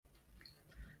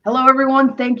Hello,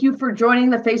 everyone. Thank you for joining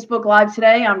the Facebook Live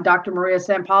today. I'm Dr. Maria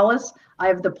Sampoulos. I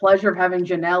have the pleasure of having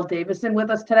Janelle Davison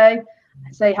with us today.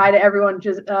 Say hi to everyone,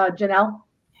 Janelle.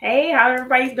 Hey, how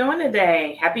everybody's doing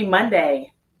today? Happy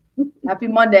Monday. Happy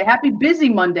Monday. Happy busy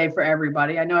Monday for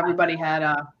everybody. I know everybody had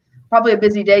probably a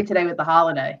busy day today with the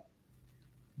holiday.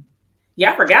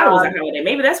 Yeah, I forgot it was a holiday.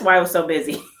 Maybe that's why I was so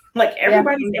busy. Like Yeah,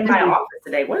 everybody's in my busy. office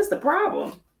today. What is the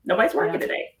problem? Nobody's working Yeah.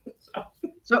 today.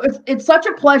 So it's such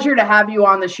a pleasure to have you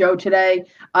on the show today.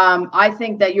 I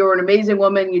think that you're an amazing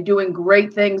woman. You're doing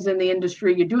great things in the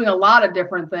industry. You're doing a lot of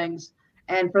different things.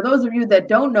 And for those of you that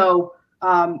don't know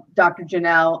Dr.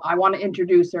 Janelle, I want to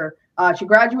introduce her. She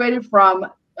graduated from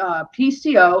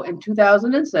PCO in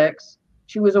 2006.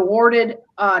 She was awarded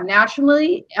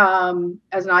nationally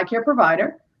as an eye care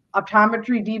provider.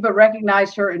 Optometry Diva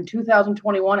recognized her in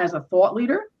 2021 as a thought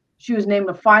leader. She was named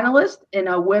a finalist in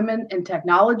a Women in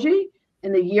Technology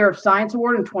in the Year of Science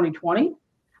Award in 2020.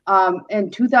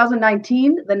 In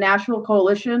 2019, the National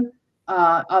Coalition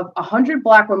of 100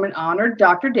 Black women honored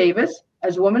Dr. Davis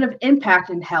as Woman of Impact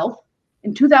in Health.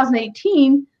 In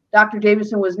 2018, Dr.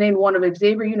 Davison was named one of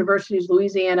Xavier University's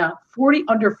Louisiana 40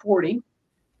 under 40.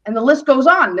 And the list goes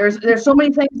on. There's so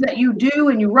many things that you do,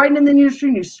 and you write in the industry,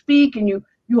 and you speak, and you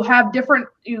hold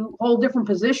different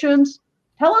positions.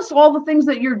 Tell us all the things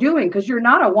that you're doing, because you're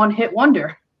not a one-hit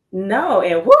wonder. No,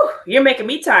 and woo, you're making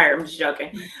me tired. I'm just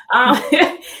joking. Um,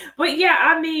 but yeah,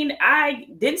 I mean, I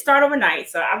didn't start overnight.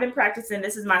 So I've been practicing.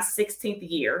 This is my 16th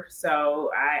year.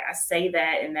 So I say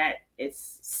that, and that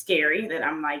it's scary that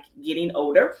I'm like getting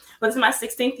older. But this is my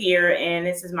 16th year, and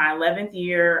this is my 11th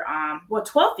year,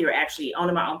 12th year actually,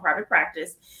 owning my own private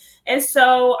practice. And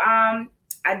so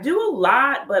I do a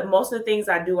lot, but most of the things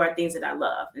I do are things that I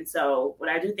love. And so when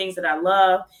I do things that I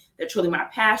love, they're truly my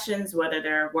passions, whether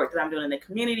they're work that I'm doing in the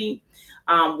community,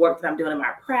 work that I'm doing in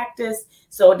my practice.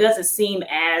 So it doesn't seem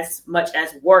as much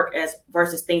as work as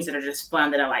versus things that are just fun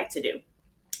that I like to do.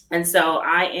 And so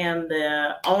I am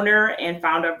the owner and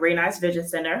founder of Green Eyes Vision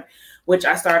Center, which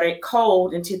I started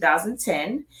cold in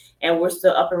 2010, and we're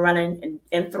still up and running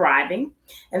and thriving.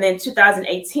 And then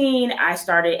 2018, I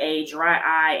started a dry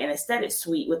eye and aesthetic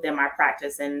suite within my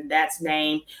practice, and that's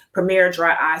named Premier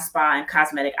Dry Eye Spa and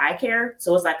Cosmetic Eye Care.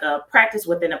 So it's like a practice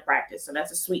within a practice. So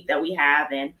that's a suite that we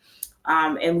have, and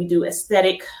we do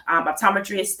aesthetic,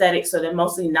 optometry aesthetics. So they're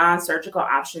mostly non-surgical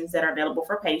options that are available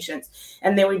for patients.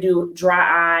 And then we do dry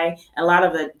eye, a lot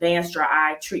of advanced dry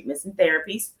eye treatments and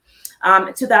therapies.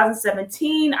 In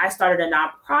 2017, I started a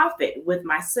nonprofit with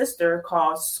my sister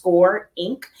called SCORE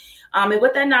Inc. And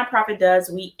what that nonprofit does,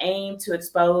 we aim to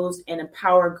expose and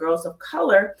empower girls of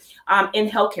color in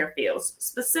healthcare fields,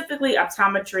 specifically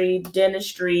optometry,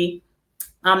 dentistry,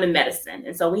 in medicine.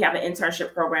 And so we have an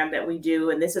internship program that we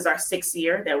do, and this is our 6th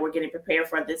year that we're getting prepared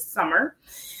for this summer.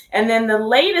 And then the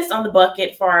latest on the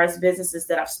bucket for as businesses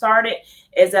that I've started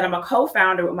is that I'm a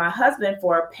co-founder with my husband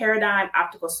for Paradigm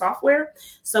Optical Software.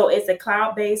 So it's a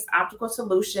cloud-based optical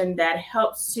solution that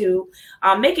helps to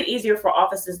make it easier for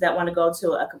offices that want to go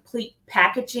to a complete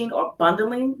packaging or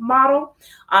bundling model.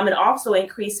 It also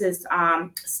increases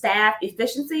staff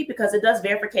efficiency because it does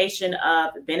verification of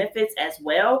benefits as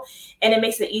well. And it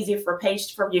makes it easier for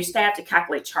your staff to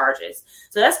calculate charges.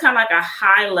 So that's kind of like a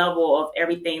high level of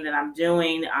everything that I'm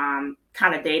doing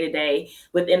kind of day to day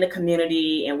within the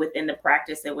community and within the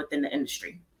practice and within the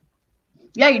industry.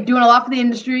 Yeah, you're doing a lot for the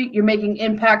industry. You're making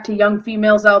impact to young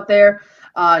females out there.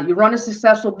 You run a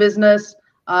successful business.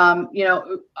 A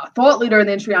thought leader in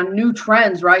the industry on new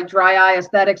trends, right? Dry eye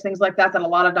aesthetics, things like that a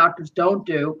lot of doctors don't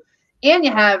do. And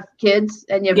you have kids,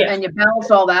 and you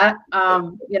balance all that,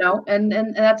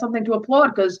 and that's something to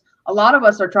applaud, because a lot of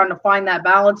us are trying to find that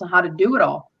balance and how to do it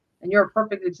all. And you're a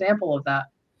perfect example of that.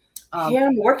 Yeah,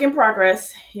 work in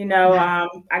progress.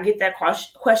 I get that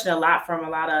question a lot from a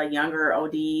lot of younger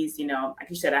ODs. Like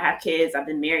you said, I have kids. I've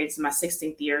been married. It's my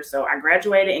 16th year. So I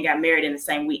graduated and got married in the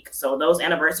same week. So those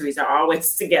anniversaries are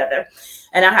always together.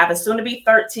 And I have a soon-to-be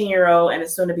 13-year-old and a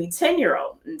soon-to-be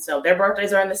 10-year-old. And so their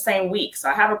birthdays are in the same week. So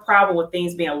I have a problem with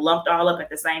things being lumped all up at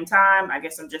the same time. I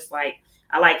guess I'm just like,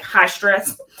 I like high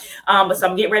stress. But so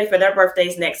I'm getting ready for their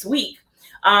birthdays next week.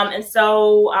 And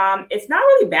so it's not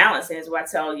really balancing, is what I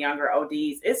tell younger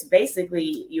ODs. It's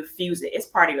basically you fuse it. It's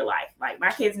part of your life. Like my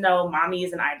kids know mommy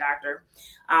is an eye doctor.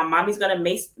 Mommy's going to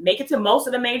make it to most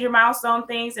of the major milestone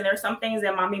things. And there's some things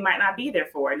that mommy might not be there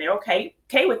for. And they're okay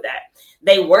with that.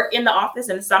 They work in the office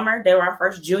in the summer. They were our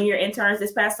first junior interns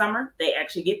this past summer. They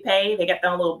actually get paid. They got their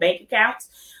own little bank accounts.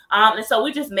 And so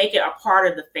we just make it a part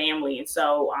of the family. And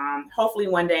so hopefully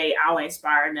one day I'll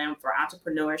inspire them for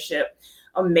entrepreneurship,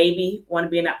 or maybe want to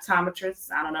be an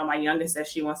optometrist. I don't know. My youngest says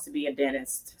she wants to be a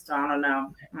dentist. So I don't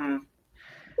know.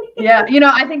 Yeah,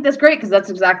 I think that's great because that's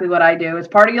exactly what I do. It's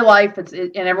part of your life.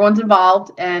 And everyone's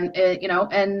involved, and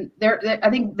and I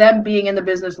think them being in the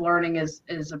business learning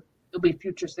it'll be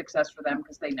future success for them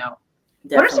because they know.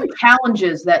 What are some Definitely.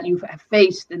 challenges that you've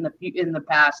faced in the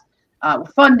past?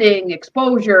 Funding,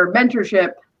 exposure,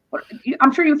 mentorship.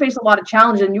 I'm sure you face a lot of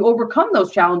challenges, and you overcome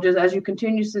those challenges as you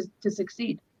continue to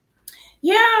succeed.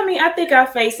 Yeah, I mean, I think I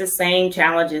face the same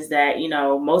challenges that,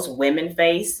 most women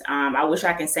face. I wish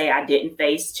I can say I didn't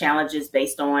face challenges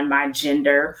based on my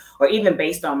gender or even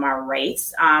based on my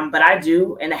race. But I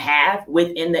do and have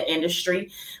within the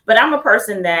industry. But I'm a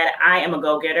person that I am a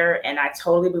go-getter, and I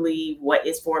totally believe what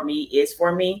is for me is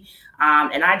for me.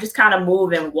 And I just kind of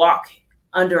move and walk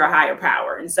under a higher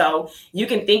power. And so you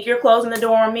can think you're closing the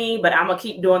door on me, but I'm going to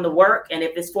keep doing the work. And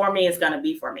if it's for me, it's going to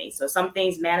be for me. So some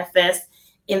things manifest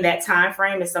in that time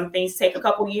frame, and some things take a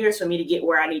couple years for me to get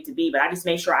where I need to be, but I just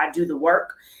make sure I do the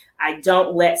work. I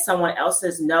don't let someone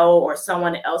else's know or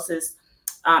someone else's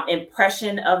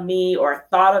impression of me or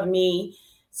thought of me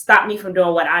stop me from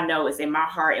doing what I know is in my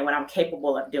heart and what I'm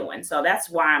capable of doing. So that's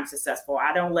why I'm successful.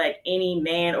 I don't let any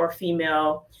man or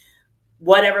female,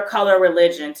 whatever color or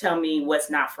religion, tell me what's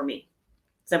not for me.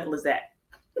 Simple as that.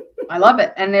 I love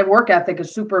it. And their work ethic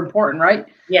is super important, right?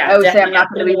 Yeah, I always say I'm definitely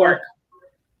not going to be work.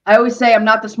 I always say I'm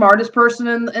not the smartest person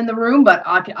in the room, but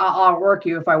I'll outwork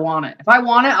you if I want it. If I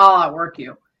want it, I'll outwork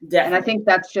you. Definitely. And I think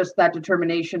that's just that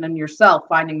determination in yourself,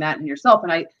 finding that in yourself.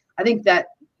 And I think that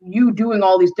you doing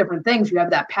all these different things, you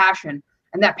have that passion,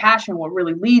 and that passion what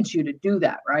really leads you to do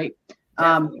that, right?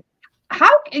 How,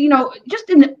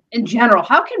 just in general,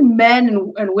 how can men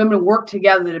and women work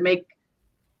together to make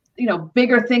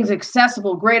bigger things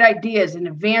accessible, great ideas in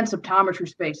advanced optometry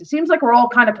space? It seems like we're all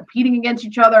kind of competing against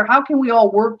each other. How can we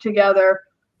all work together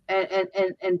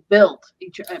and build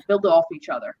off each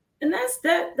other? And that's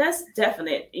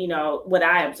definite, what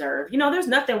I observe. There's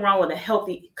nothing wrong with a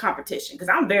healthy competition because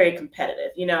I'm very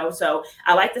competitive, so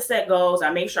I like to set goals.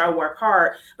 I make sure I work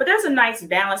hard, but there's a nice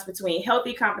balance between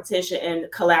healthy competition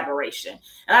and collaboration.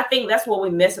 And I think that's what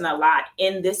we're missing a lot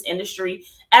in this industry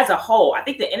as a whole. I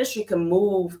think the industry can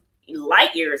move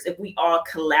light years if we all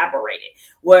collaborated,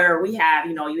 where we have,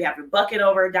 you have your bucket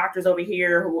over doctors over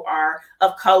here who are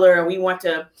of color, and we want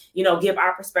to, give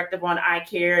our perspective on eye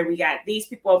care. We got these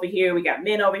people over here, we got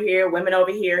men over here, women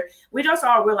over here. We just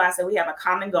all realize that we have a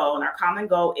common goal, and our common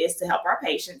goal is to help our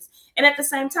patients. And at the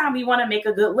same time, we want to make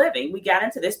a good living. We got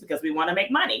into this because we want to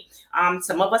make money.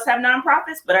 Some of us have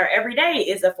nonprofits, but our everyday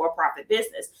is a for-profit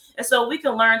business. And so we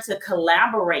can learn to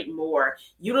collaborate more,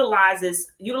 utilize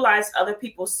other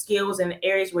people's skills in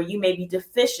areas where you may be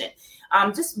deficient.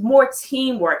 Just more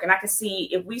teamwork. And I can see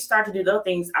if we start to do those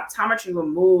things, optometry will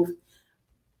move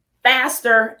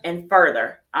faster and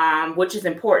further, which is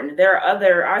important.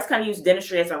 I always kind of use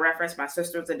dentistry as a reference. My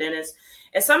sister's a dentist,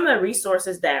 and some of the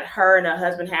resources that her and her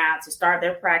husband have to start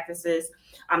their practices,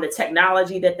 the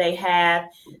technology that they have,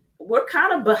 we're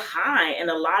kind of behind in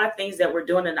a lot of things that we're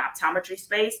doing in the optometry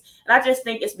space. And I just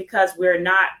think it's because we're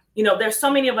not, there's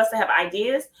so many of us that have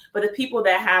ideas, but the people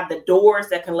that have the doors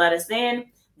that can let us in,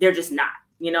 they're just not,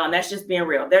 and that's just being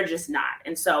real. They're just not.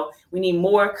 And so we need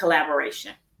more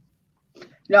collaboration.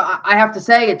 I have to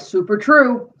say it's super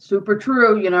true. Super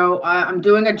true. I'm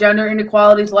doing a gender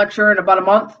inequalities lecture in about a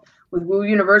month with Wu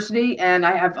University, and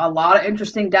I have a lot of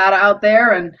interesting data out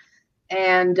there,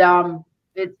 and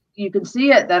you can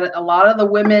see it that a lot of the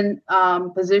women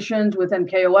positions within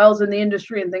KOLs in the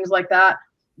industry and things like that,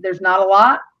 there's not a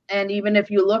lot. And even if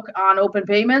you look on open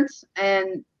payments,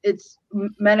 and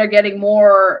men are getting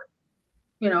more,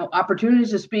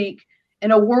 opportunities to speak.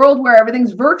 In a world where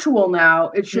everything's virtual now,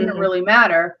 it shouldn't really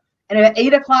matter. And at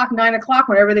 8 o'clock, 9 o'clock,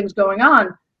 when everything's going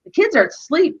on, the kids are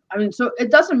asleep. I mean, so it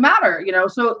doesn't matter,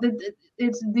 so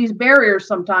it's these barriers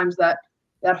sometimes that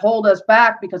hold us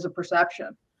back because of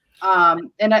perception.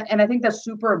 And I think that's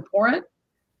super important.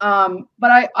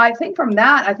 But I think from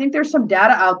that, I think there's some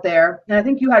data out there, and I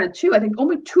think you had it too. I think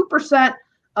only 2%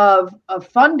 of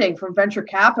funding from venture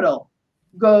capital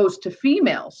goes to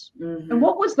females. And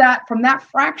what was that from that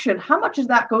fraction? How much of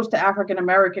that goes to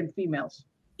African-American females?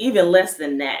 Even less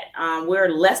than that. We're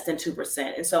less than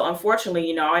 2%. And so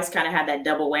unfortunately, I always kind of have that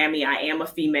double whammy. I am a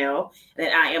female and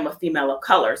I am a female of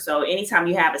color. So anytime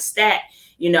you have a stat,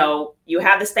 you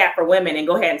have the stat for women and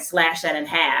go ahead and slash that in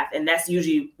half. And that's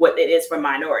usually what it is for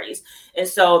minorities. And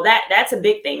so that's a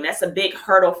big thing. That's a big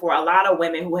hurdle for a lot of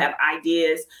women who have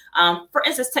ideas. For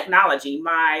instance, technology.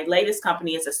 My latest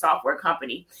company is a software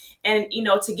company. And,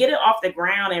 to get it off the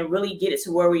ground and really get it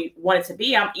to where we want it to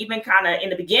be, I'm even kind of in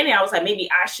the beginning, I was like, maybe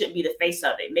I shouldn't be the face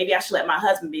of it. Maybe I should let my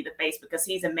husband be the face because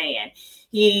he's a man.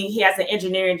 He has an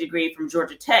engineering degree from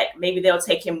Georgia Tech. Maybe they'll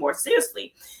take him more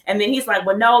seriously. And then he's like,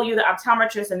 well, no, you're the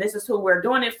optometrist and this is who we're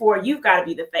doing it for. You've got to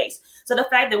be the face. So the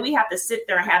fact that we have to sit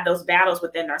there and have those battles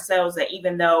within ourselves, that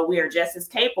even though we are just as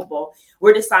capable,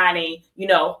 we're deciding,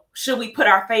 should we put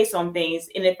our face on things?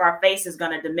 And if our face is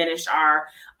going to diminish our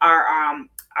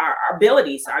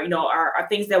abilities, our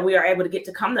things that we are able to get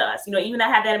to come to us. Even I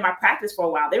had that in my practice for a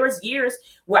while. There was years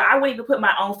where I wouldn't even put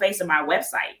my own face on my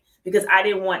website because I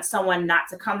didn't want someone not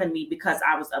to come to me because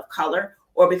I was of color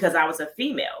or because I was a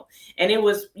female. And it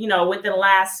was, within the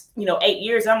last, 8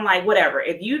 years, I'm like, whatever.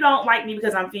 If you don't like me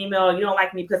because I'm female, you don't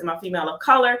like me because I'm a female of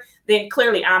color, then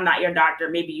clearly I'm not your doctor.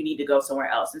 Maybe you need to go somewhere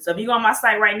else. And so if you go on my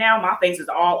site right now, my face is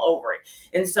all over it.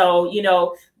 And so,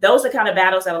 those are kind of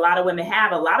battles that a lot of women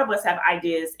have. A lot of us have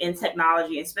ideas in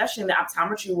technology, especially in the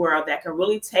optometry world, that can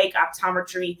really take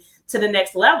optometry to the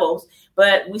next levels.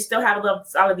 But we still have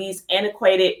all of these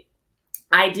antiquated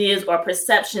ideas or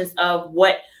perceptions of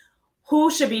who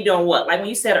should be doing what. Like when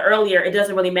you said earlier, it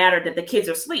doesn't really matter that the kids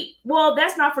are asleep. Well,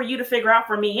 that's not for you to figure out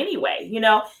for me anyway.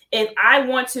 If I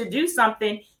want to do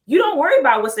something, you don't worry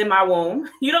about what's in my womb.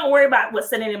 You don't worry about what's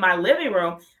sitting in my living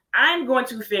room. I'm going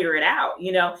to figure it out.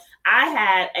 I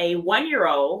had a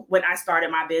 1-year-old when I started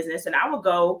my business, and I would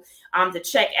go to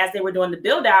check as they were doing the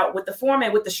build out with the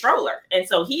foreman with the stroller. And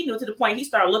so he knew to the point he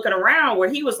started looking around where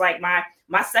he was like my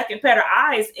second pair of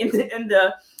eyes in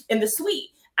the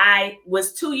suite. I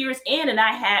was 2 years in and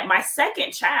I had my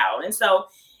second child. And so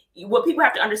what people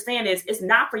have to understand is it's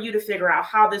not for you to figure out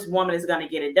how this woman is going to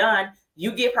get it done.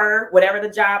 You give her whatever the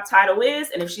job title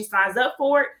is. And if she signs up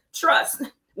for it, trust,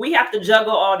 we have to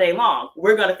juggle all day long.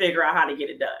 We're going to figure out how to get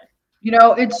it done.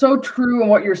 It's so true in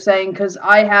what you're saying, because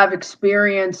I have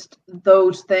experienced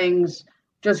those things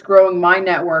just growing my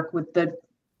network with the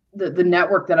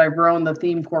network that I've grown, the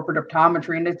Theme Corporate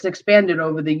Optometry, and it's expanded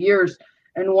over the years.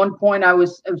 And one point I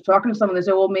was talking to someone, they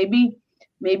said, well, maybe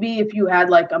if you had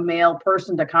like a male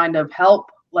person to kind of help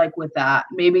like with that,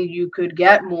 maybe you could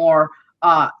get more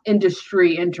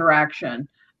industry interaction.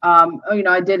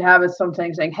 I did have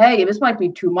something saying, hey, this might be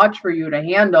too much for you to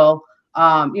handle.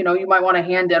 You might want to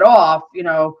hand it off,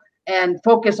 and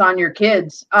focus on your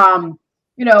kids.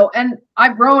 And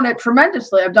I've grown it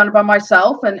tremendously. I've done it by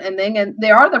myself and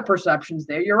there are the perceptions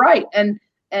there. You're right. And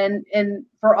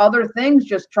for other things,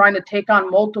 just trying to take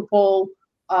on multiple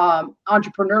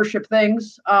entrepreneurship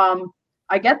things.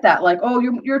 I get that. Like, oh,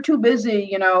 you're too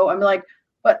busy, I'm like,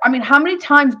 but I mean, how many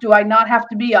times do I not have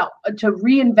to be to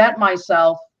reinvent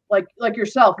myself, like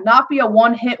yourself, not be a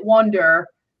one-hit wonder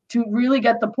to really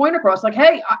get the point across? Like,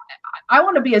 hey, I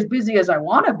want to be as busy as I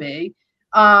want to be.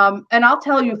 And I'll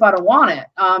tell you if I don't want it.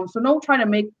 So don't try to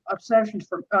make obsessions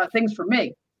for things for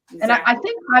me. Exactly. And I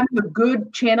think having a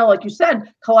good channel, like you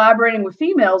said, collaborating with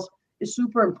females is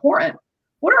super important.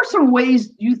 What are some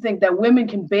ways you think that women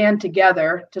can band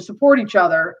together to support each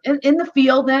other in the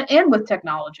field and with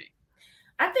technology?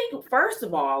 I think, first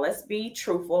of all, let's be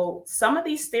truthful. Some of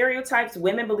these stereotypes,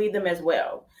 women believe them as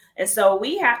well. And so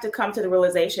we have to come to the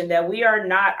realization that we are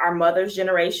not our mother's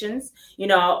generations.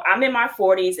 I'm in my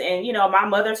 40s and, my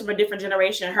mother's from a different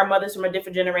generation. Her mother's from a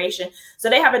different generation. So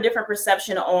they have a different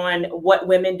perception on what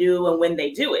women do and when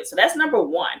they do it. So that's number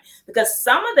one, because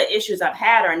some of the issues I've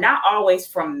had are not always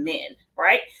from men,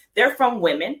 right? They're from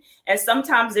women. And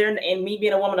sometimes and me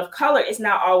being a woman of color, it's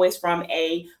not always from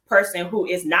a person who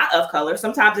is not of color.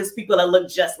 Sometimes it's people that look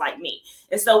just like me.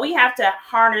 And so we have to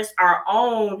harness our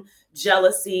own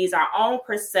jealousies, our own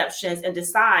perceptions, and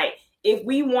decide if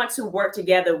we want to work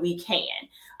together, we can.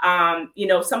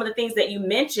 Some of the things that you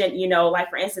mentioned, like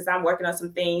for instance, I'm working on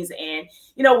some things and,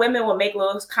 women will make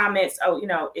little comments.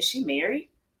 Oh, is she married?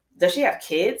 Does she have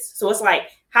kids? So it's like,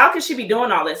 how can she be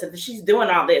doing all this? If she's doing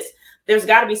all this, there's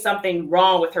got to be something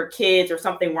wrong with her kids or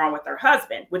something wrong with her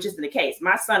husband, which isn't the case.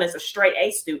 My son is a straight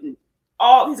A student.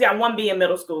 He's got 1B in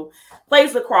middle school,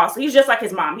 plays lacrosse. So he's just like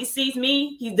his mom. He sees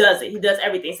me, he does it. He does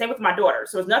everything. Same with my daughter.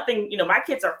 So it's nothing, my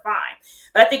kids are fine.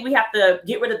 But I think we have to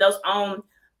get rid of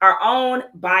our own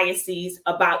biases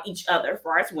about each other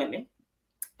for us women.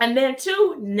 And then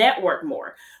 2, network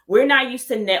more. We're not used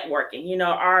to networking.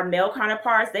 Our male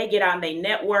counterparts, they get out and they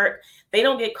network. They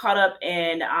don't get caught up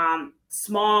in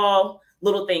small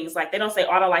little things. Like they don't say,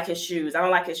 oh, I don't like his shoes. I don't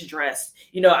like his dress.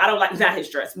 I don't like, not his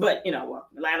dress, but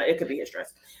Atlanta, it could be his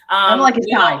dress. I don't like his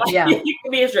tie. Yeah. It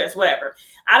could be his dress, whatever.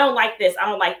 I don't like this. I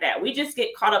don't like that. We just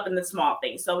get caught up in the small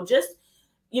things. So just,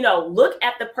 look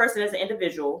at the person as an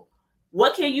individual.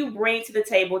 What can you bring to the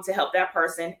table to help that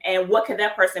person? And what can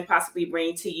that person possibly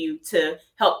bring to you to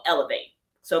help elevate?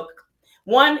 So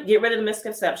 1, get rid of the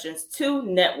misconceptions. 2,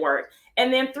 network.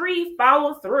 And then 3,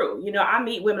 follow through. I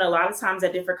meet women a lot of times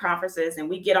at different conferences, and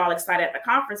we get all excited at the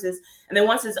conferences. And then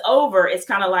once it's over, it's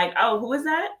kind of like, oh, who is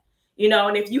that?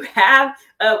 And if you have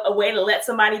a way to let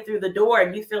somebody through the door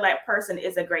and you feel that person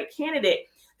is a great candidate,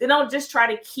 then don't just try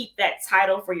to keep that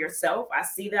title for yourself. I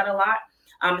see that a lot,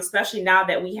 especially now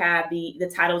that we have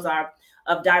the titles are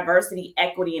of diversity,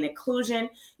 equity, and inclusion.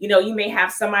 You may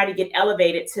have somebody get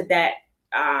elevated to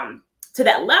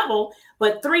that level,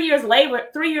 but 3 years later,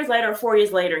 or 4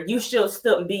 years later, you should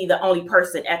still be the only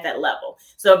person at that level.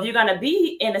 So if you're going to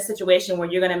be in a situation where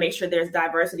you're going to make sure there's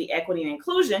diversity, equity, and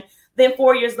inclusion, then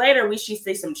 4 years later, we should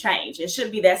see some change. It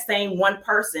should be that same one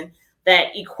person that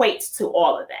equates to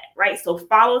all of that, right? So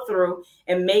follow through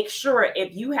and make sure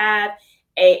if you have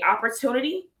a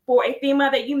opportunity for a female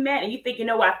that you met and you think,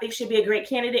 I think she'd be a great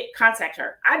candidate, contact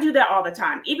her. I do that all the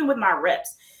time, even with my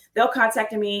reps. They'll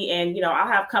contact me and, I'll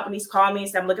have companies call me and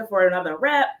say, I'm looking for another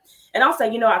rep. And I'll say,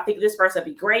 I think this person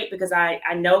would be great because I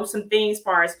know some things as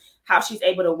far as how she's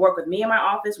able to work with me in my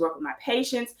office, work with my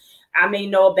patients. I may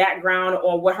know a background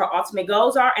on what her ultimate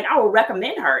goals are, and I will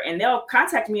recommend her. And they'll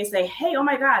contact me and say, hey, oh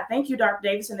my God, thank you, Dr.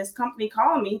 Davis, and this company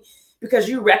calling me because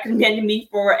you recommended me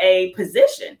for a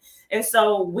position. And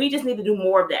so we just need to do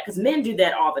more of that because men do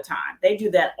that all the time. They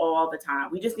do that all the time.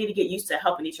 We just need to get used to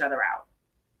helping each other out.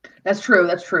 That's true.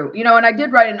 That's true. And I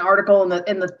did write an article,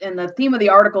 and the theme of the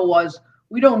article was,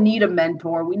 we don't need a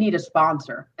mentor, we need a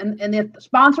sponsor. And the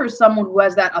sponsor is someone who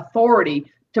has that authority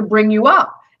to bring you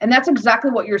up. And that's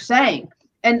exactly what you're saying.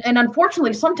 And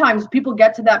unfortunately, sometimes people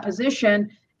get to that position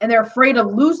and they're afraid of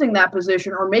losing that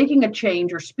position or making a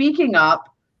change or speaking up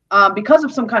because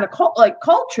of some kind of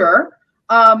culture.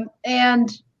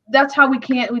 And that's how we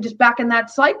just back in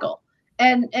that cycle.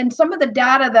 And some of the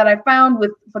data that I found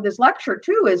for this lecture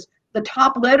too is the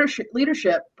top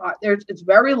leadership. It's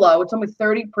very low. It's only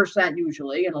 30%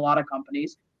 usually in a lot of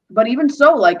companies. But even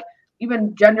so,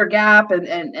 even gender gap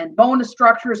and bonus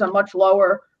structures are much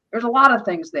lower. There's a lot of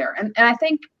things there. And I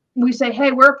think we say,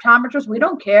 hey, we're optometrists. We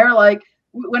don't care.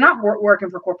 We're not working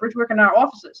for corporates. We're working in our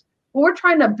offices. But we're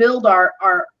trying to build our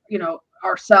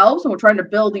ourselves, and we're trying to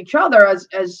build each other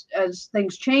as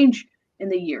things change in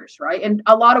the years, right? And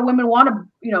a lot of women want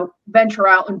to, venture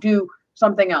out and do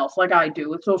something else like I do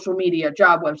with social media,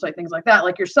 job website, things like that,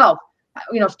 like yourself,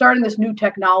 starting this new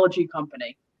technology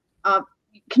company.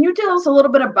 Can you tell us a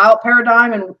little bit about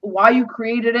Paradigm and why you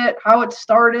created it, how it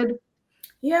started?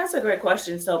 Yeah, that's a great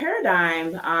question. So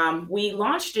Paradigm, we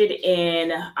launched it in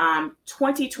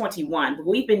 2021, but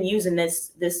we've been using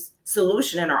this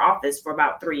solution in our office for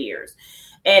about 3 years.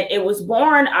 And it was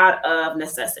born out of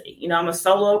necessity. I'm a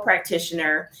solo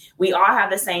practitioner. We all have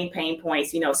the same pain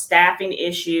points, staffing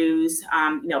issues,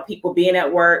 people being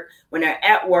at work. When they're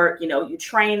at work, you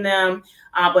train them,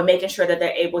 but making sure that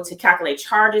they're able to calculate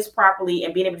charges properly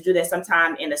and being able to do that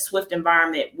sometime in a swift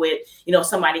environment with,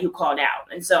 somebody who called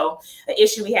out. And so the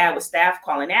issue we had with staff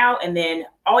calling out, and then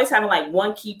always having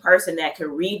one key person that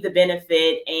could read the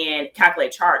benefit and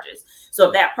calculate charges. So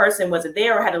if that person wasn't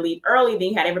there or had to leave early, then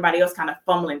you had everybody else kind of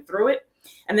fumbling through it.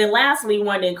 And then lastly, we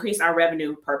wanted to increase our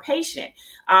revenue per patient.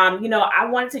 I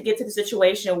wanted to get to the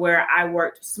situation where I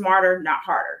worked smarter, not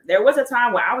harder. There was a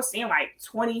time where I was seeing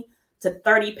 20 to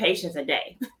 30 patients a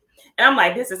day. And I'm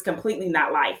like, this is completely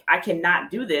not life. I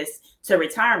cannot do this to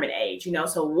retirement age,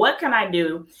 So what can I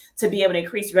do to be able to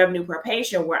increase revenue per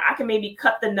patient where I can maybe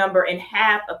cut the number in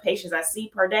half of patients I see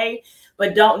per day,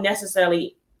 but don't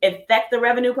necessarily affect the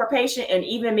revenue per patient and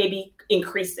even maybe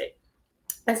increase it.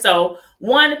 And so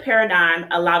one Paradigm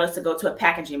allowed us to go to a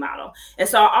packaging model. And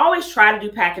so I always try to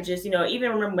do packages,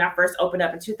 even remember when I first opened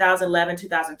up in 2011,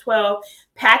 2012,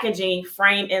 packaging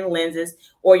frame and lenses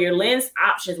or your lens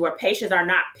options where patients are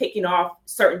not picking off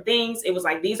certain things. It was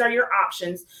like, these are your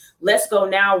options. Let's go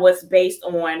now what's based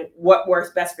on what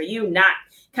works best for you, not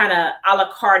kind of a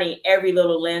la carte every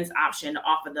little lens option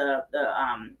off of the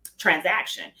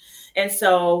transaction. And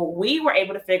so we were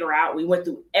able to figure out, we went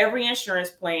through every insurance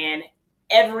plan,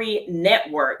 every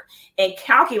network, and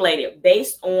calculated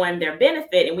based on their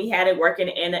benefit. And we had it working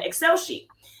in an Excel sheet.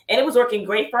 And it was working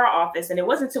great for our office. And it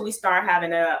wasn't until we started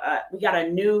having we got a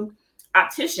new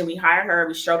optician. We hired her.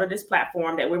 We showed her this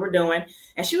platform that we were doing.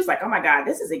 And she was like, oh my God,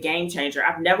 this is a game changer.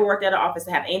 I've never worked at an office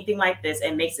to have anything like this.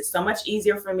 It makes it so much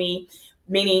easier for me.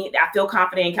 Meaning I feel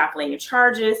confident in calculating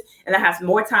charges and I have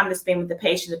more time to spend with the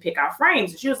patient to pick out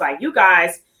frames. And she was like, you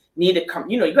guys need to come,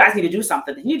 you guys need to do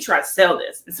something. You need to try to sell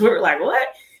this. And so we were like, what?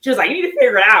 She was like, you need to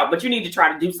figure it out, but you need to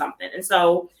try to do something. And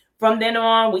so from then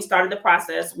on, we started the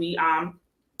process. We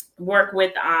work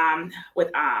with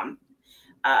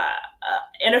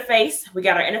interface. We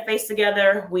got our interface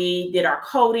together. We did our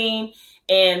coding.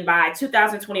 And by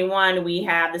 2021, we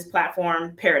have this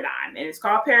platform Paradigm. And it's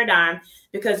called Paradigm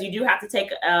because you do have to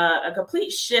take a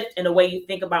complete shift in the way you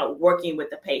think about working with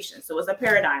the patient. So it's a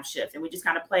paradigm shift. And we just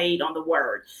kind of played on the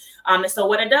word. And so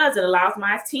what it does, it allows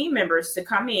my team members to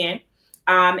come in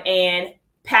and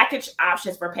package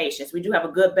options for patients. We do have a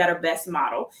good, better, best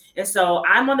model. And so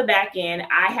I'm on the back end.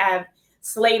 I have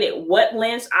slated what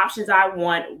lens options I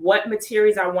want, what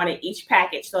materials I want in each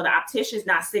package. So the optician's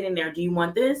not sitting there. Do you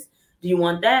want this? Do you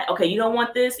want that? Okay, you don't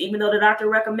want this, even though the doctor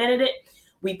recommended it.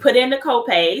 We put in the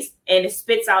copays and it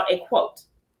spits out a quote.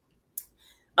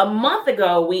 A month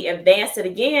ago, we advanced it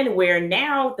again, where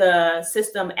now the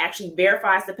system actually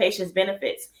verifies the patient's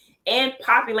benefits and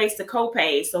populates the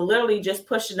copay. So literally just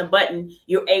pushing the button,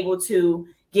 you're able to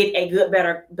get a good,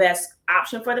 better, best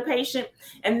option for the patient.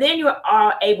 And then you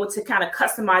are able to kind of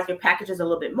customize your packages a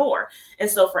little bit more. And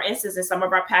so for instance, in some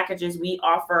of our packages, we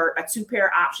offer a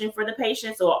 2-pair option for the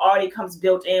patient. So it already comes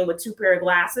built in with 2 pair of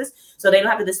glasses. So they don't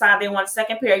have to decide they want a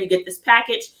second pair. You get this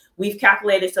package. We've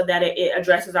calculated so that it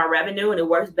addresses our revenue and it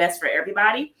works best for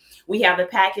everybody. We have a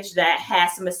package that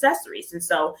has some accessories. And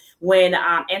so when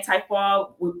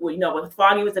anti-fog, with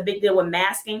fogging was a big deal with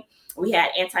masking, we had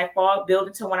anti-fog built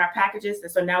into one of our packages.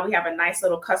 And so now we have a nice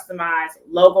little customized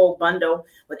logo bundle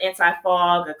with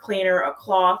anti-fog, a cleaner, a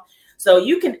cloth. So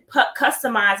you can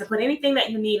customize and put anything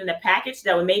that you need in the package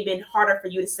that would may have been harder for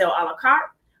you to sell a la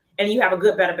carte. And you have a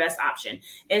good, better, best option.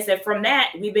 And so from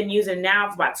that, we've been using now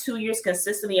for about 2 years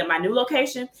consistently at my new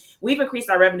location. We've increased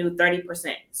our revenue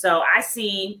 30%. So I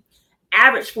see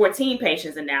average 14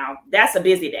 patients, and now that's a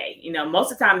busy day.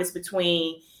 Most of the time it's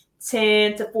between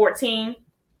 10 to 14.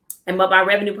 And but my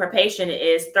revenue per patient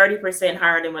is 30%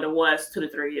 higher than what it was 2 to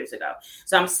 3 years ago.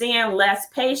 So I'm seeing less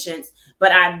patients,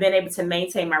 but I've been able to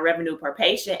maintain my revenue per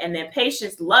patient. And then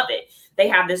patients love it. They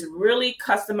have this really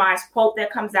customized quote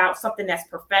that comes out, something that's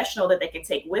professional that they can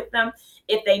take with them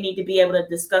if they need to be able to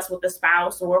discuss with a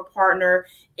spouse or a partner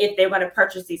if they're going to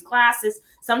purchase these glasses.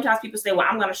 Sometimes people say, well,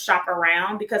 I'm going to shop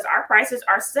around, because our prices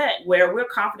are set where we're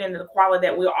confident in the quality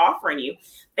that we're offering you.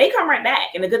 They come right back.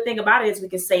 And the good thing about it is we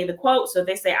can save the quote. So if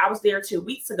they say, I was there 2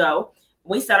 weeks ago,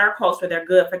 we set our quotes where they're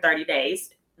good for 30 days.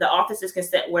 The offices can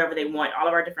set wherever they want. All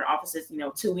of our different offices,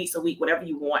 2 weeks, a week, whatever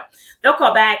you want. They'll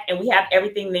call back and we have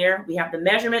everything there. We have the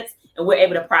measurements and we're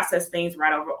able to process things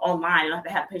right over online. You don't have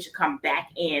to have the patient come back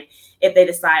in if they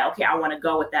decide, okay, I want to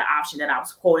go with that option that I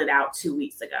was quoted out 2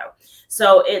 weeks ago.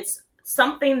 So it's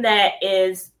something that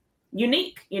is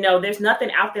unique. There's nothing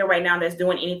out there right now that's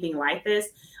doing anything like this.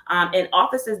 And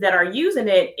offices that are using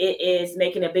it, it is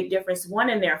making a big difference, one,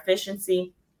 in their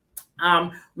efficiency,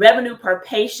 revenue per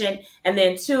patient, and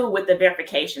then 2, with the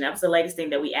verification. That was the latest thing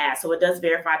that we added. So it does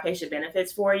verify patient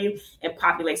benefits for you and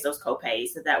populates those copays.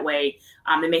 So that way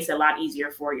it makes it a lot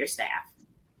easier for your staff.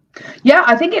 Yeah,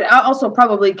 I think it also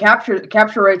probably capture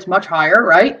rates much higher,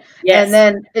 right? Yes. And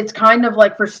then it's kind of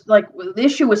like the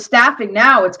issue with staffing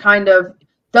now, it's kind of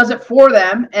does it for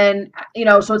them. And,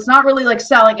 so it's not really like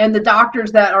selling. And the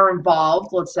doctors that are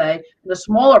involved, let's say, the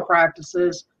smaller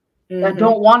practices that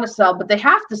don't want to sell, but they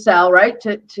have to sell, right?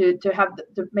 To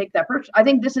make that purchase. I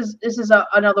think this is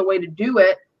another way to do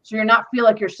it. So you're not feel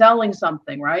like you're selling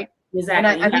something, right?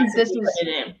 Exactly. And I think this is.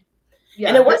 Yeah,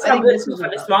 and it works out good for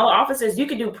the smaller offices. You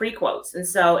can do pre-quotes. And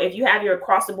so if you have your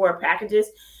across the board packages,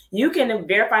 you can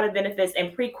verify the benefits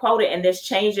and pre-quote it and just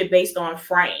change it based on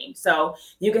frame. So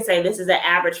you can say this is an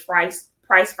average price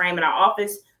frame in our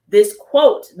office. This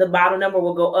quote, the bottle number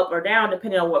will go up or down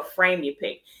depending on what frame you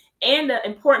pick. And the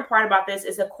important part about this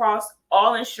is across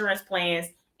all insurance plans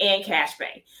and cash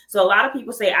pay. So a lot of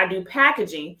people say I do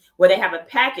packaging where they have a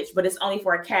package, but it's only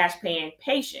for a cash paying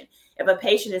patient. If a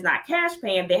patient is not cash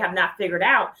paying, they have not figured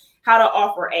out how to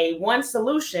offer a one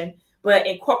solution, but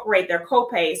incorporate their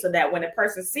copay so that when a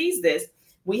person sees this,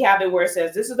 we have it where it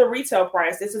says, this is the retail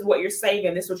price. This is what you're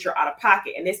saving. This is what you're out of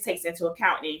pocket. And this takes into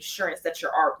account the insurance that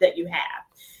you have.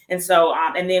 And so,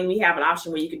 and then we have an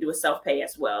option where you can do a self-pay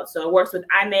as well. So it works with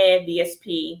IMED,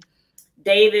 VSP,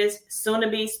 Davis, soon to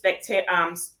be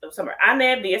IMED,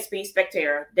 VSP,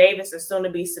 Spectera, Davis, and soon to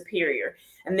be Superior.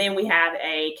 And then we have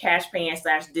a cash paying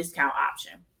 / discount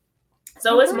option.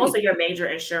 So it's mostly your major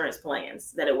insurance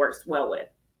plans that it works well with.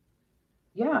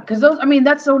 Yeah, because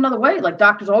that's another way. Like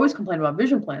doctors always complain about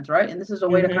vision plans, right? And this is a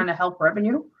way to kind of help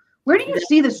revenue. Where do you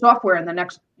see the software in the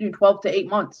next 12 to 8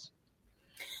 months?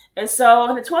 And so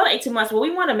in the 12 to 18 months, what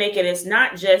we want to make it is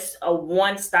not just a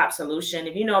one-stop solution.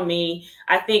 If you know me,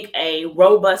 I think a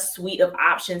robust suite of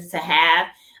options to have.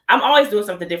 I'm always doing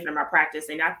something different in my practice.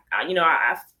 And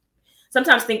I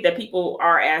sometimes think that people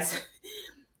are as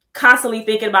constantly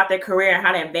thinking about their career and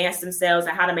how to advance themselves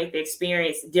and how to make the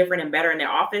experience different and better in their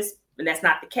office. And that's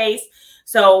not the case.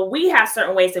 So we have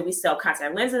certain ways that we sell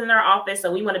contact lenses in our office.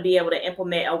 So we want to be able to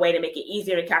implement a way to make it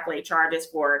easier to calculate charges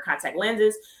for contact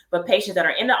lenses. But patients that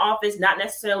are in the office, not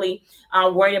necessarily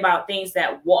worried about things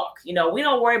that walk. We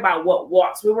don't worry about what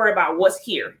walks. We worry about what's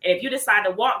here. And if you decide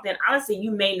to walk, then honestly,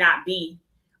 you may not be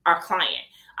our client.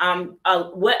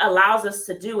 What allows us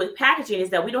to do with packaging is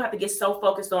that we don't have to get so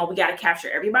focused on we got to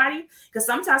capture everybody, because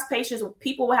sometimes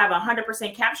people will have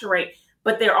 100% capture rate,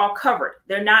 but they're all covered.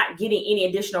 They're not getting any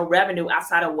additional revenue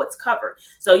outside of what's covered.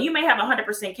 So you may have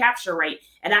 100% capture rate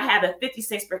and I have a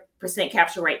 56%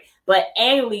 capture rate, but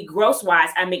annually gross wise,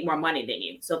 I make more money than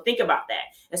you. So think about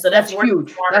that. And so that's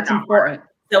huge. That's important.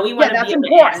 So we want to be able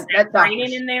to add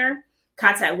training in there,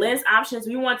 contact lens options.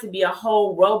 We want to be a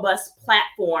whole robust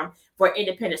platform for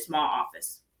independent small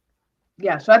office.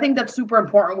 Yeah, so I think that's super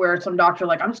important, where some doctor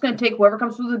like, I'm just going to take whoever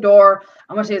comes through the door.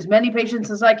 I'm going to see as many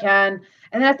patients as I can.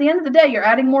 And then at the end of the day, you're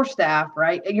adding more staff,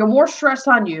 right? You're more stressed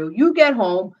on you. You get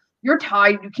home, you're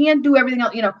tired. You can't do everything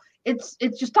else. It's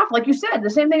just tough. Like you said, the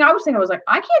same thing I was thinking. I was like,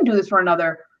 I can't do this for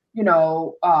another,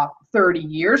 30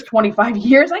 years, 25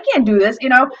 years. I can't do this,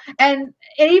 and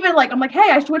even like, I'm like, hey,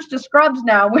 I switched to scrubs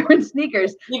now, wearing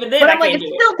sneakers. Even then, but I'm like, it's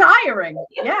still tiring.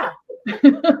 Yeah.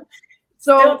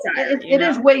 So it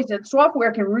is ways that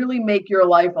software can really make your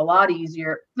life a lot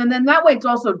easier. And then that way it's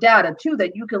also data too,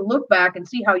 that you can look back and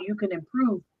see how you can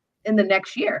improve in the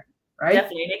next year, right?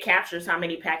 Definitely. And it captures how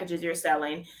many packages you're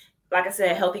selling. Like I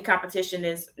said, healthy competition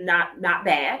is not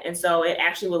bad. And so it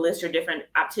actually will list your different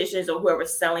opticians or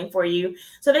whoever's selling for you,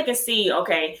 so they can see,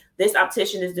 okay, this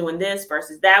optician is doing this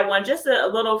versus that one. Just a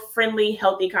little friendly,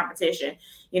 healthy competition.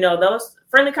 Those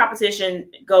friendly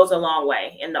competition goes a long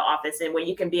way in the office, and where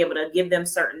you can be able to give them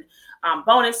certain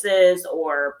bonuses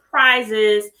or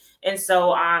prizes. And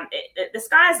so the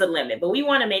sky's the limit, but we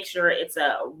want to make sure it's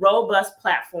a robust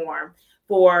platform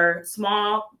for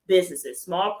small businesses,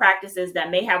 small practices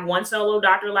that may have one solo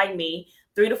doctor like me,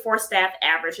 3 to 4 staff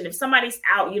average. And if somebody's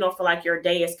out, you don't feel like your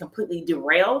day is completely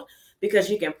derailed, because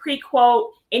you can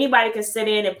pre-quote. Anybody can sit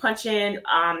in and punch in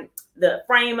the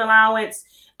frame allowance,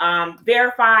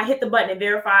 verify, hit the button, it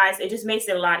verifies. It just makes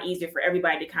it a lot easier for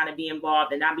everybody to kind of be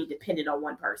involved and not be dependent on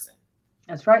one person.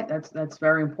 That's right. That's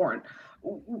very important.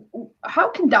 How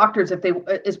can doctors,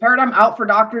 is Paradigm out for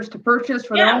doctors to purchase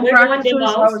for their own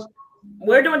practices?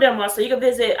 We're doing demos. So you can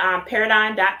visit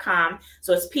paradigm.com.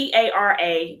 So it's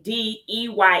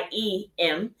PARADEYEM.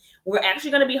 We're actually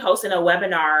going to be hosting a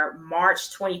webinar March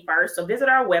 21st. So visit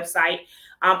our website.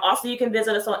 Also, you can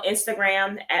visit us on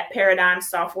Instagram at Paradigm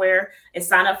Software and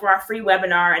sign up for our free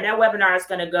webinar. And that webinar is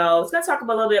going to talk a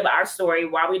little bit about our story,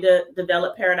 why we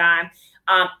developed Paradigm,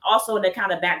 also the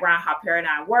kind of background, how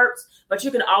Paradigm works. But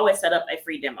you can always set up a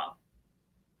free demo.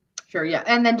 Sure. Yeah.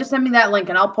 And then just send me that link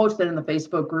and I'll post it in the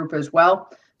Facebook group as well,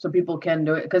 so people can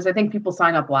do it, because I think people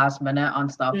sign up last minute on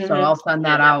stuff. Mm-hmm. So I'll send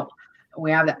that out.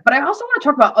 We have that. But I also want to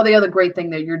talk about the other great thing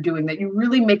that you're doing, that you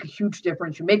really make a huge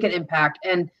difference. You make an impact,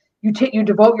 and you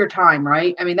devote your time,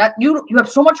 right? I mean, that you have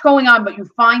so much going on, but you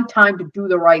find time to do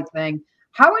the right thing.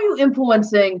 How are you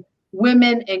influencing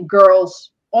women and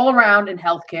girls all around in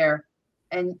healthcare,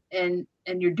 and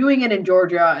you're doing it in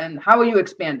Georgia, and how are you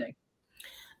expanding?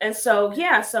 And so,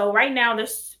 so right now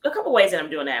there's a couple ways that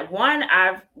I'm doing that. One,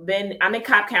 I'm in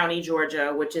Cobb County,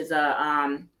 Georgia, which is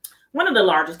one of the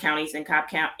largest counties in Cobb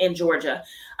County in Georgia.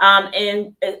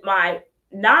 And my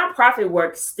nonprofit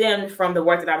work stemmed from the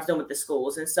work that I was doing with the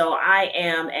schools. And so I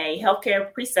am a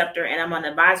healthcare preceptor, and I'm on the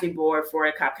advisory board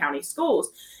for Cobb County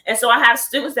schools. And so I have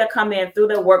students that come in through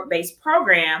the work-based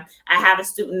program. I have a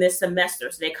student this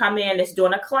semester. So they come in, it's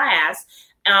doing a class.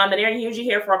 And they're usually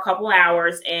here for a couple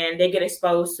hours, and they get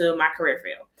exposed to my career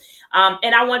field.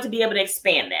 And I want to be able to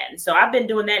expand that. And so I've been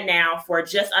doing that now for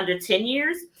just under 10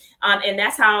 years. And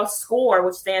that's how SCORE,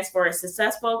 which stands for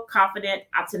Successful, Confident,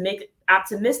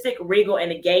 Optimistic, Regal,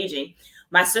 and Engaging.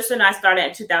 My sister and I started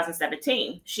in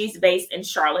 2017. She's based in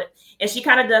Charlotte, and she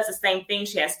kind of does the same thing.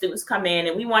 She has students come in,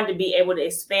 and we wanted to be able to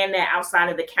expand that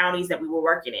outside of the counties that we were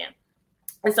working in.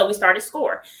 And so we started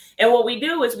SCORE. And what we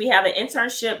do is we have an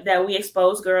internship that we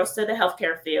expose girls to the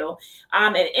healthcare field.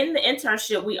 And in the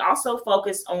internship, we also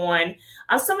focus on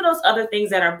some of those other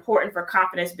things that are important for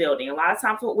confidence building. A lot of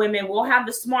times with women, we'll have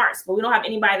the smarts, but we don't have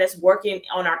anybody that's working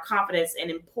on our confidence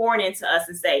and pouring into us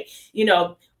and say,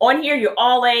 on here, you're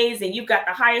all A's and you've got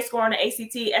the highest score on the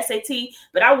ACT, SAT,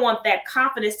 but I want that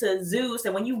confidence to exude.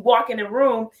 So when you walk in the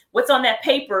room, what's on that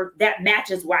paper that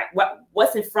matches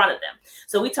what's in front of them.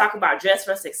 So we talk about dress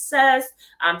for success,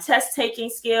 test taking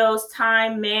skills,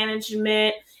 time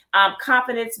management,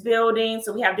 confidence building.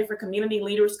 So we have different community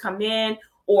leaders come in,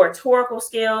 oratorical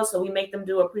skills. So we make them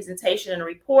do a presentation and a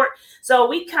report. So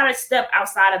we kind of step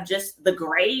outside of just the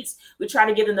grades. We try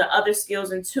to give them the other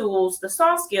skills and tools, the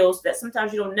soft skills that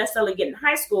sometimes you don't necessarily get in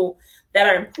high school that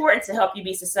are important to help you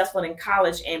be successful in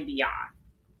college and beyond.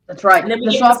 That's right.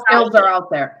 The soft skills are out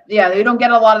there. Yeah, you don't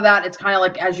get a lot of that. It's kind of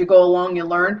like as you go along, you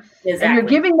learn. Exactly. And you're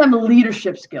giving them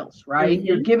leadership skills, right? Mm-hmm.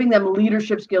 You're giving them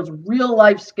leadership skills, real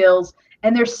life skills.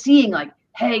 And they're seeing like,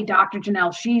 hey, Dr.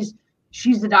 Janelle, she's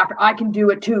the doctor. I can do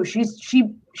it too.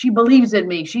 She believes in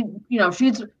me.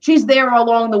 She's there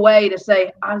along the way to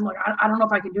say, I don't know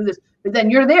if I can do this. But then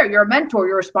you're there. You're a mentor.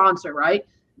 You're a sponsor, right?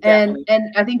 Definitely.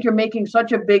 And I think you're making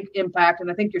such a big impact. And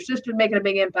I think your sister's making a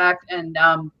big impact. And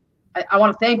I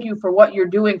want to thank you for what you're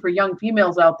doing for young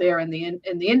females out there in the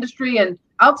industry and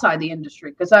outside the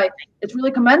industry, because it's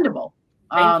really commendable.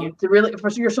 Thank you.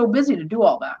 You're so busy to do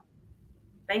all that.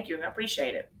 Thank you. I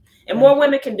appreciate it. And more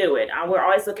women can do it. We're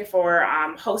always looking for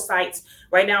host sites.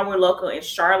 Right now, we're local in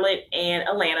Charlotte and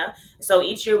Atlanta. So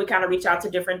each year we kind of reach out to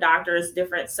different doctors,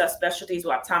 different subspecialties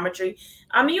with optometry.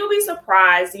 You'll be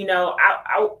surprised.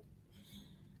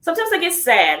 Sometimes I get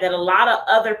sad that a lot of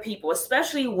other people,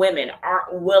 especially women,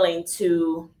 aren't willing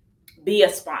to be a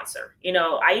sponsor.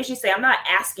 I usually say, I'm not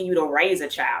asking you to raise a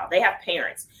child. They have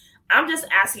parents. I'm just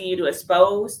asking you to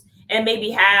expose and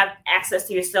maybe have access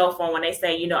to your cell phone when they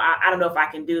say, I don't know if I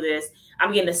can do this.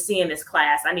 I'm getting a C in this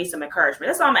class. I need some encouragement.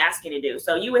 That's all I'm asking you to do.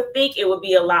 So you would think it would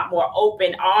be a lot more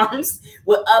open arms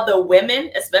with other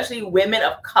women, especially women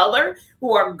of color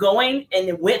who are going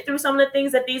and went through some of the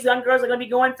things that these young girls are going to be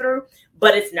going through,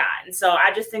 but it's not. And so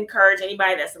I just encourage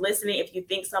anybody that's listening, if you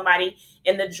think somebody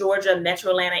in the Georgia metro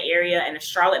Atlanta area and the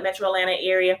Charlotte metro Atlanta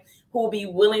area who will be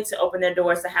willing to open their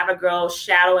doors to have a girl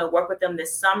shadow and work with them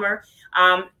this summer,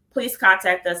 please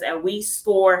contact us at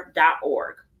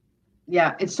wescore.org.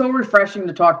 Yeah, it's so refreshing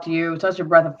to talk to you. It's such a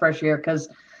breath of fresh air, because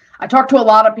I talk to a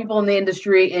lot of people in the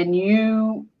industry, and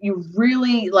you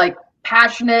really like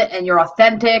passionate, and you're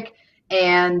authentic,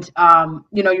 and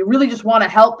you really just want to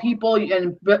help people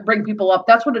and bring people up.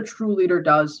 That's what a true leader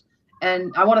does.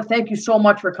 And I want to thank you so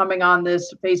much for coming on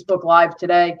this Facebook Live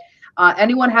today.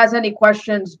 Anyone has any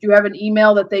questions, do you have an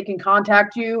email that they can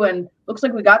contact you? And looks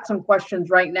like we got some questions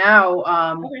right now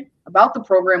about the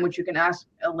program, which you can ask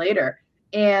later.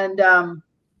 And I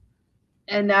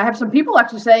have some people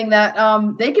actually saying that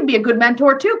they can be a good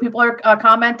mentor too. People are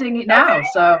commenting now. Okay.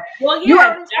 So you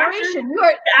have inspiration. You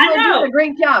are doing a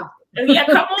great job. Yeah,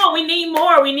 come on. We need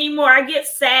more. I get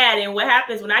sad. And what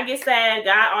happens when I get sad,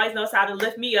 God always knows how to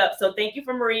lift me up. So thank you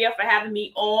for Maria for having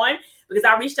me on, because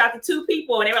I reached out to 2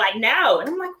 people and they were like, no. And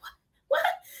I'm like, what?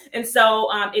 And so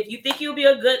if you think you'll be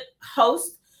a good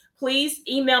host, please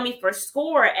email me for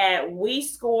SCORE at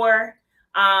WeScore.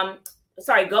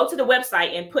 Go to the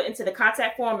website and put into the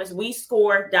contact form is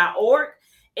wescore.org.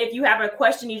 If you have a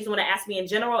question you just want to ask me in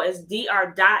general, is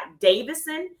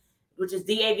dr.davison, which is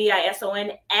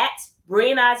DAVISON at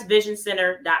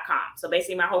brillianteyevisioncenter.com. So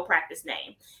basically my whole practice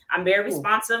name. I'm very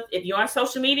responsive. If you're on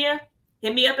social media,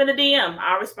 hit me up in a DM.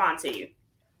 I'll respond to you.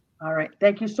 All right.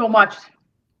 Thank you so much.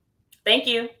 Thank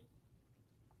you.